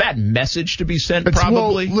time. It's a bad message to be sent,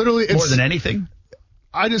 probably. Well, literally, more than anything.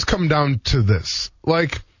 I just come down to this.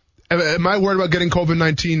 Like, am I worried about getting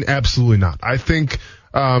COVID-19? Absolutely not. I think,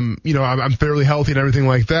 I'm fairly healthy and everything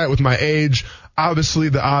like that with my age. Obviously,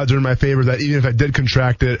 the odds are in my favor that even if I did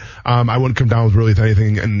contract it, I wouldn't come down with really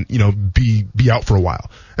anything and, be out for a while.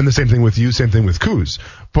 And the same thing with you, same thing with Kuz.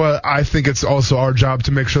 But I think it's also our job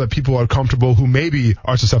to make sure that people are comfortable who maybe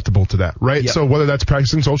are susceptible to that, right? Yep. So whether that's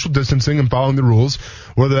practicing social distancing and following the rules,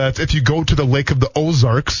 whether that's if you go to the Lake of the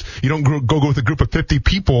Ozarks, you don't go with a group of 50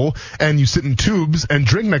 people and you sit in tubes and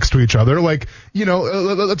drink next to each other. Like,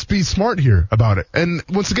 let's be smart here about it. And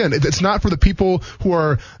once again, it's not for the people who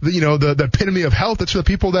are, the epitome of health. It's for the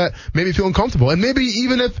people that maybe feel uncomfortable. And maybe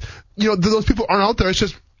even if, those people aren't out there, it's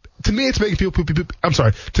just, to me, it's making people.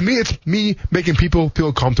 To me, it's me making people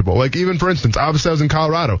feel comfortable. Like, even for instance, obviously I was in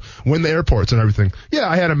Colorado, when the airports and everything. Yeah,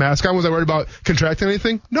 I had a mask on. Was I worried about contracting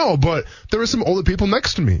anything? No, but there were some older people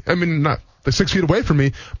next to me. I mean, not They're 6 feet away from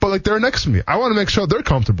me, but like they're next to me. I want to make sure they're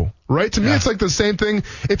comfortable, right? To me, it's like the same thing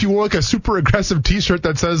if you wore like a super aggressive T-shirt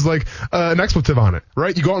that says like an expletive on it,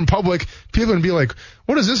 right? You go out in public, people are gonna be like,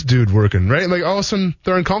 "What is this dude working?" Right? Like all of a sudden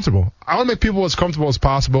they're uncomfortable. I want to make people as comfortable as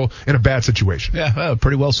possible in a bad situation. Yeah,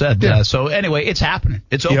 pretty well said. Yeah. So anyway, it's happening.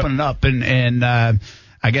 It's opening up, and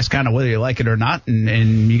I guess kind of whether you like it or not,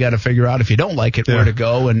 and you got to figure out if you don't like it where to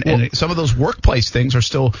go. And some of those workplace things are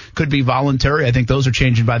still could be voluntary. I think those are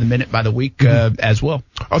changing by the minute, by the week as well.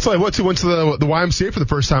 I'll tell you what, too, went to the YMCA for the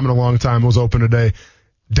first time in a long time. It was open today.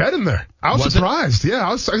 Dead in there. I was surprised. Yeah,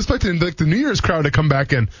 I was expecting the New Year's crowd to come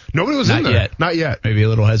back in. Nobody was in there. Not yet. Maybe a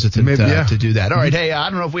little hesitant to do that. All right, hey, I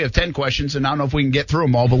don't know if we have 10 questions, and I don't know if we can get through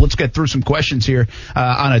them all, but let's get through some questions here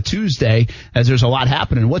on a Tuesday, as there's a lot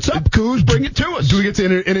happening. What's up, Coos? Bring it to us. Do we get to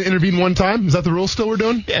intervene one time? Is that the rule still we're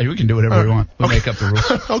doing? Yeah, we can do whatever we want. We'll make up the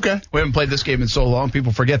rules. Okay. We haven't played this game in so long,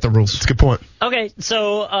 people forget the rules. That's a good point. Okay,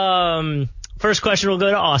 so first question will go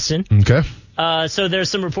to Austin. Okay. So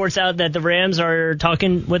there's some reports out that the Rams are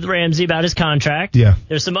talking with Ramsey about his contract. Yeah.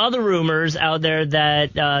 There's some other rumors out there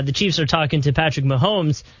that the Chiefs are talking to Patrick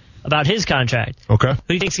Mahomes about his contract. Okay. Who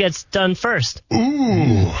do you think gets done first? Ooh.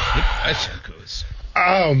 Good question, Coos.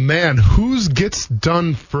 Oh, man. Whose gets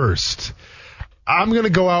done first? I'm going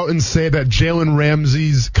to go out and say that Jalen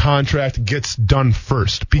Ramsey's contract gets done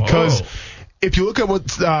first. Because if you look at what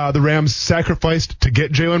the Rams sacrificed to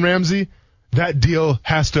get Jalen Ramsey, that deal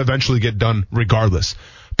has to eventually get done regardless.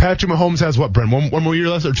 Patrick Mahomes has what, Brent? One more year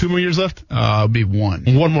left or 2 more years left? It'll be one.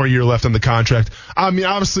 1 more year left on the contract. I mean,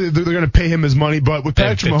 obviously they're going to pay him his money, but with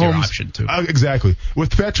Patrick Mahomes, option too. Exactly.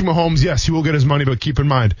 With Patrick Mahomes, yes, he will get his money, but keep in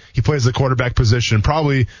mind he plays the quarterback position.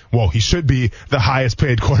 Probably, he should be the highest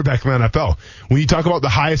paid quarterback in the NFL. When you talk about the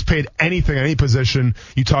highest paid anything, any position,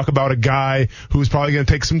 you talk about a guy who's probably going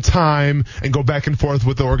to take some time and go back and forth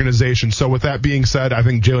with the organization. So with that being said, I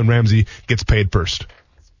think Jalen Ramsey gets paid first.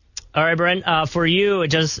 All right, Brent, for you, it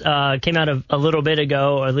just came out a little bit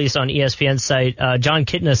ago, or at least on ESPN's site, John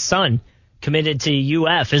Kitna's son committed to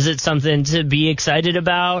UF. Is it something to be excited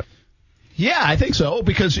about? Yeah, I think so,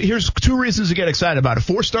 because here's 2 reasons to get excited about it.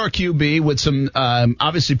 4-star QB with some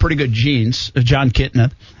obviously pretty good genes, John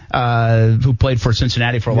Kitna, who played for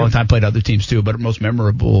Cincinnati for a long time, played other teams too, but most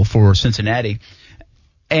memorable for Cincinnati.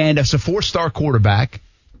 And it's a 4-star quarterback.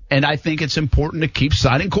 And I think it's important to keep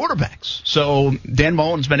signing quarterbacks. So Dan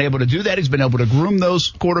Mullen's been able to do that. He's been able to groom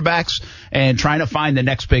those quarterbacks and trying to find the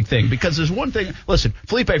next big thing. Because there's one thing, listen,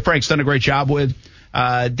 Felipe Frank's done a great job with.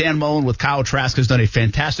 Dan Mullen with Kyle Trask has done a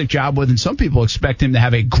fantastic job with. And some people expect him to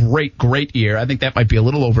have a great, great year. I think that might be a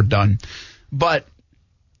little overdone. But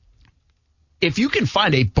if you can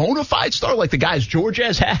find a bona fide star like the guys George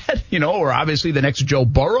has had, or obviously the next Joe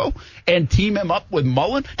Burrow, and team him up with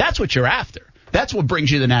Mullen, that's what you're after. That's what brings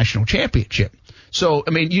you the national championship. So,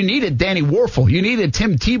 I mean, you needed Danny Warfel. You needed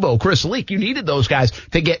Tim Tebow, Chris Leak. You needed those guys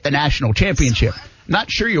to get the national championship. Not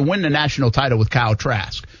sure you win the national title with Kyle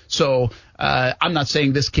Trask. So, I'm not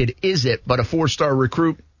saying this kid is it, but a 4-star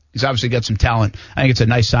recruit, he's obviously got some talent. I think it's a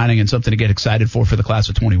nice signing and something to get excited for the class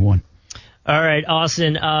of 21. All right,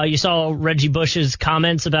 Austin, you saw Reggie Bush's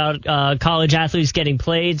comments about college athletes getting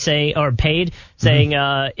paid, saying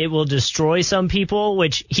it will destroy some people,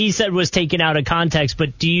 which he said was taken out of context.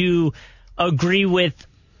 But do you agree with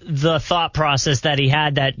the thought process that he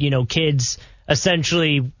had that, kids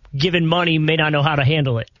essentially given money may not know how to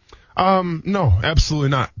handle it? No, absolutely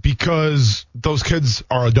not. Because those kids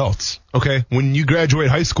are adults. Okay. When you graduate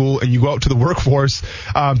high school and you go out to the workforce,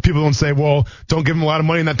 people don't say, well, don't give them a lot of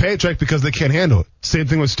money in that paycheck because they can't handle it. Same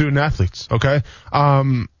thing with student athletes. Okay.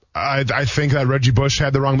 I think that Reggie Bush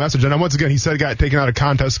had the wrong message. And once again, he said it got taken out of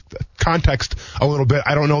context a little bit.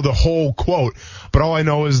 I don't know the whole quote, but all I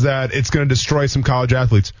know is that it's going to destroy some college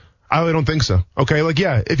athletes. I really don't think so. Okay,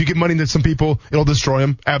 if you give money to some people, it'll destroy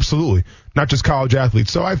them. Absolutely. Not just college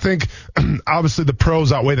athletes. So I think, obviously, the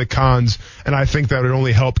pros outweigh the cons, and I think that would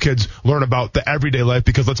only help kids learn about the everyday life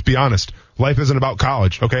because, let's be honest, life isn't about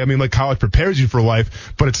college, okay? I mean, college prepares you for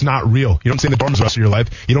life, but it's not real. You don't stay in the dorms the rest of your life.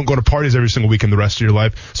 You don't go to parties every single weekend the rest of your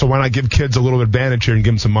life. So why not give kids a little advantage here and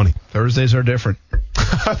give them some money? Thursdays are different.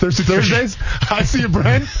 Thursdays? I see you,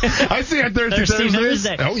 Brent. I see you at Thursdays.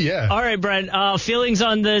 Oh, yeah. All right, Brent. Feelings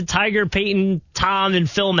on the Tiger, Peyton, Tom, and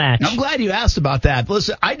Phil match? I'm glad you asked about that.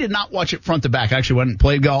 Listen, I did not watch it front to back. I actually went and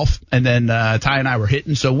played golf, and then Ty and I were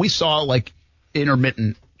hitting, so we saw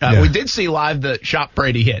intermittent. We did see live the shot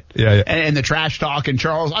Brady hit. Yeah. And the trash talk and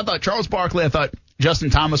Charles. I thought Charles Barkley, I thought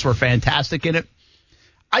Justin Thomas were fantastic in it.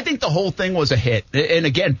 I think the whole thing was a hit. And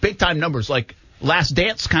again, big time numbers. Last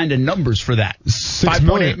Dance kind of numbers for that.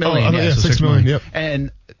 5.8 million. Yeah, so 6 million. Yep.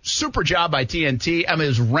 And super job by TNT. I mean, it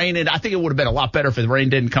was raining. I think it would have been a lot better if the rain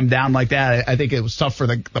didn't come down like that. I think it was tough for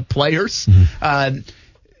the players.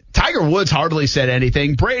 Tiger Woods hardly said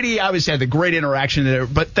anything. Brady obviously had the great interaction there,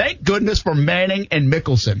 but thank goodness for Manning and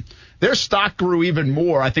Mickelson. Their stock grew even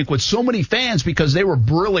more, I think, with so many fans because they were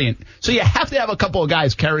brilliant. So you have to have a couple of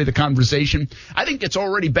guys carry the conversation. I think it's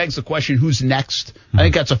already begs the question, who's next? I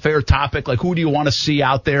think that's a fair topic. Like, who do you want to see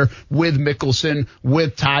out there with Mickelson,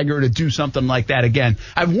 with Tiger to do something like that again?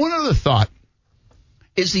 I have one other thought.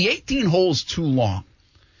 Is the 18 holes too long?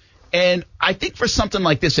 And I think for something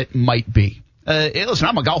like this, it might be. Listen,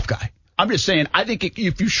 I'm a golf guy. I'm just saying, I think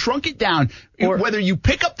if you shrunk it down, whether you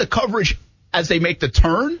pick up the coverage as they make the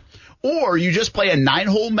turn or you just play a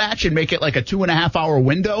 9-hole match and make it like a 2.5-hour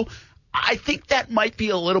window, I think that might be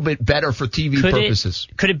a little bit better for TV purposes.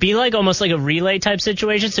 Could it be like almost like a relay type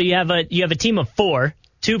situation? So you have a team of 4,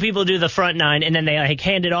 2 people do the front 9, and then they like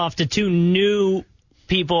hand it off to 2 new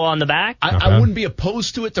people on the back? I wouldn't be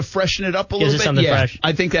opposed to it to freshen it up a little bit. Yeah, fresh.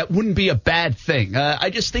 I think that wouldn't be a bad thing. I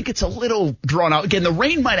just think it's a little drawn out. Again, the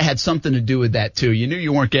rain might have had something to do with that, too. You knew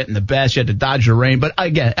you weren't getting the best. You had to dodge the rain. But,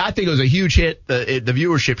 again, I think it was a huge hit. The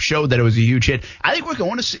viewership showed that it was a huge hit. I think we're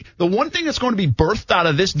going to see – the one thing that's going to be birthed out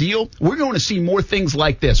of this deal, we're going to see more things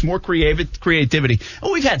like this, more creativity.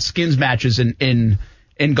 Oh, we've had skins matches in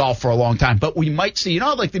golf for a long time, but we might see,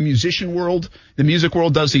 like the music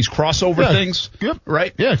world does these crossover things,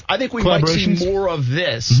 right? Yeah. I think we might see more of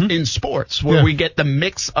this in sports where we get the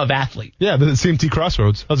mix of athlete. Yeah, the CMT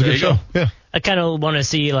Crossroads. That was a good show. Yeah. I kind of want to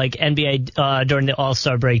see like NBA during the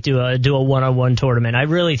All-Star break do a one-on-one tournament. I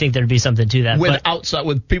really think there'd be something to that.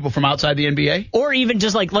 With people from outside the NBA, or even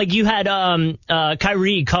just like you had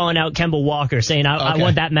Kyrie calling out Kemba Walker saying I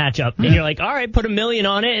want that matchup, and you're like, all right, put $1 million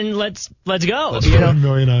on it and let's go. Let's put $1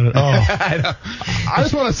 million on it. Oh, I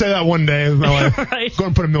just want to say that one day in my life. Right. Go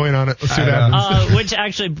and put $1 million on it. Let's see what happens. Which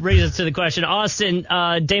actually brings us to the question, Austin.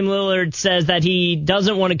 Dame Lillard says that he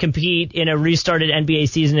doesn't want to compete in a restarted NBA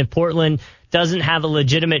season if Portland doesn't have a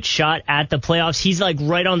legitimate shot at the playoffs. He's like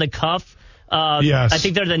right on the cuff. Yes. I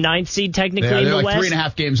think they're the 9th seed technically in the like West.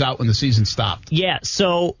 3.5 games out when the season stopped. Yeah.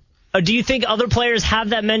 So do you think other players have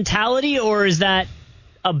that mentality, or is that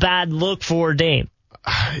a bad look for Dame?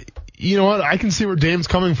 You know what? I can see where Dame's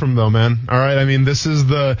coming from, though, man. All right. I mean, this is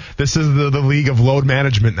the league of load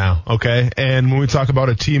management now. Okay. And when we talk about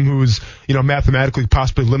a team who's, mathematically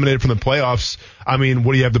possibly eliminated from the playoffs, I mean,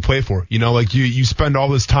 what do you have to play for? Like you spend all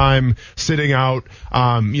this time sitting out,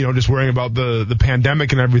 just worrying about the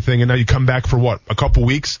pandemic and everything. And now you come back for what? A couple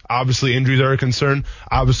weeks. Obviously injuries are a concern.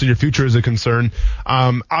 Obviously your future is a concern.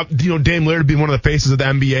 Dame Lillard being one of the faces of the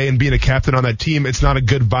NBA and being a captain on that team, it's not a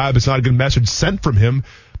good vibe. It's not a good message sent from him.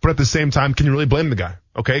 But at the same time, can you really blame the guy?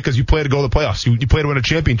 Okay, because you play to go to the playoffs. You play to win a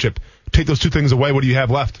championship. Take those 2 things away. What do you have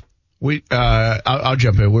left? I'll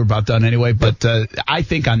jump in. We're about done anyway. But I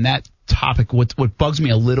think on that topic, what bugs me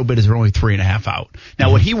a little bit is they're only 3.5 out.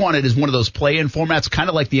 Now, what he wanted is one of those play-in formats, kind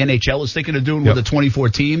of like the NHL is thinking of doing with the 24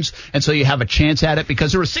 teams, and so you have a chance at it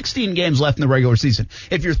because there are 16 games left in the regular season.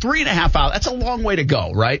 If you're 3.5 out, that's a long way to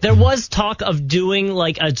go, right? There was talk of doing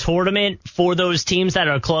like a tournament for those teams that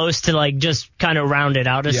are close to like just kind of round it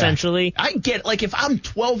out, essentially. I get like if I'm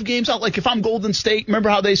 12 games out, like if I'm Golden State, remember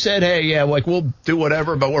how they said, hey, like we'll do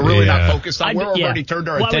whatever, but we're really not focused on. We're already turned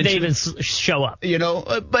our attention. Why would they even show up?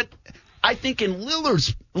 But I think in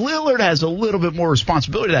Lillard has a little bit more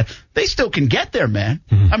responsibility that they still can get there, man.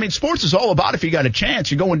 I mean, sports is all about if you got a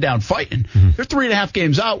chance, you're going down fighting. They're 3.5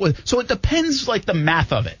 games out so it depends like the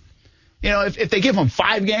math of it. If they give them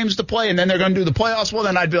 5 games to play and then they're going to do the playoffs, well,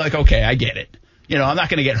 then I'd be like, okay, I get it. I'm not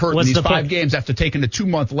going to get hurt in these 5 games after taking a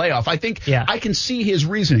 2-month layoff. I think I can see his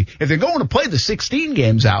reasoning. If they're going to play the 16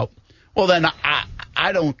 games out, well, then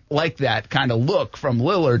I don't like that kind of look from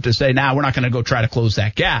Lillard to say, we're not going to go try to close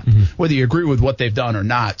that gap, whether you agree with what they've done or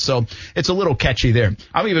not. So it's a little catchy there.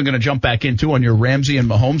 I'm even going to jump back into on your Ramsey and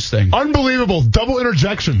Mahomes thing. Unbelievable. Double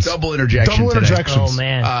interjections. Oh,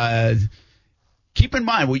 man. Keep in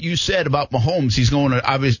mind what you said about Mahomes. He's going to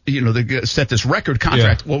obviously, set this record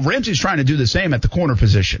contract. Yeah. Well, Ramsey's trying to do the same at the corner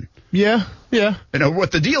position. Yeah.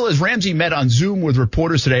 What the deal is, Ramsey met on Zoom with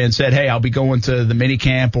reporters today and said, hey, I'll be going to the mini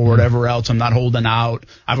camp or whatever else. I'm not holding out.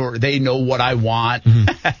 They know what I want.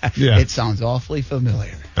 Yeah. It sounds awfully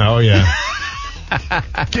familiar. Oh, yeah.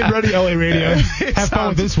 Get ready, LA Radio. Have fun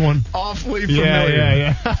with this one. Awfully familiar.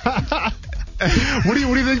 Yeah. What do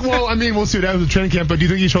you think? Well, I mean, we'll see what happens with training camp, but do you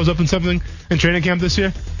think he shows up in something in training camp this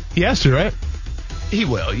year? He has to, right? He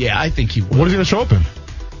will. Yeah, I think he will. What is he going to show up in?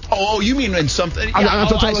 Oh, you mean in something? Yeah, I'm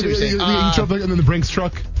talking about he show up in the Brinks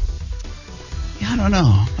truck. I don't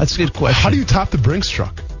know. That's a good question. How do you top the Brinks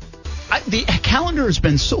truck? The calendar has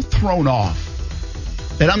been so thrown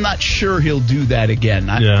off that I'm not sure he'll do that again.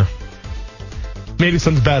 Yeah. Maybe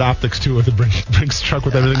some bad optics, too, with the Brinks truck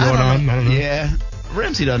with everything going on. I don't know. Yeah.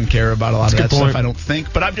 Ramsey doesn't care about a lot of that stuff, I don't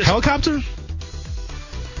think. But I'm just... Helicopter?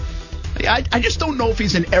 I just don't know if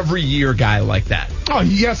he's an every year guy like that. Oh,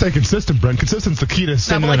 you gotta stay consistent, Brent. Consistent's the key to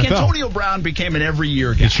staying in the NFL. Antonio Brown became an every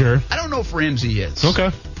year guy. You sure? I don't know if Ramsey is.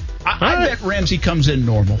 Okay. I bet Ramsey comes in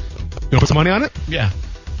normal. You want to put some money on it? Yeah.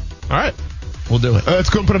 All right. We'll do it.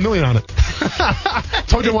 Let's go and put $1 million on it.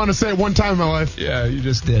 Told you I wanted to say it one time in my life. Yeah, you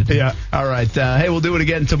just did. Yeah. All right. Hey, we'll do it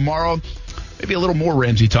again tomorrow. Maybe a little more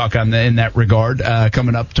Ramsey talk in that regard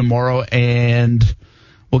coming up tomorrow, and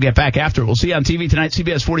we'll get back after. We'll see you on TV tonight,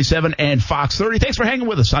 CBS 47 and Fox 30. Thanks for hanging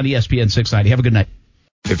with us on ESPN 690. Have a good night.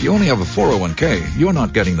 If you only have a 401k, you're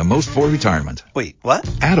not getting the most for retirement. Wait, what?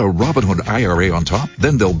 Add a Robinhood IRA on top,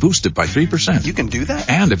 then they'll boost it by 3%. You can do that?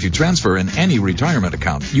 And if you transfer in any retirement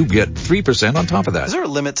account, you get 3% on top of that. Is there a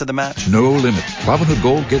limit to the match? No limit. Robinhood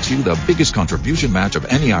Gold gets you the biggest contribution match of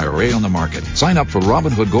any IRA on the market. Sign up for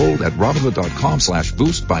Robinhood Gold at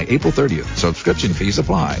Robinhood.com/boost by April 30th. Subscription fees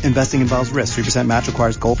apply. Investing involves risk. 3% match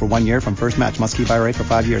requires gold for 1 year from first match. Must keep IRA for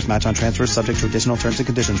 5 years. Match on transfers subject to additional terms and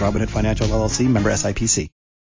conditions. Robinhood Financial LLC, member SIPC.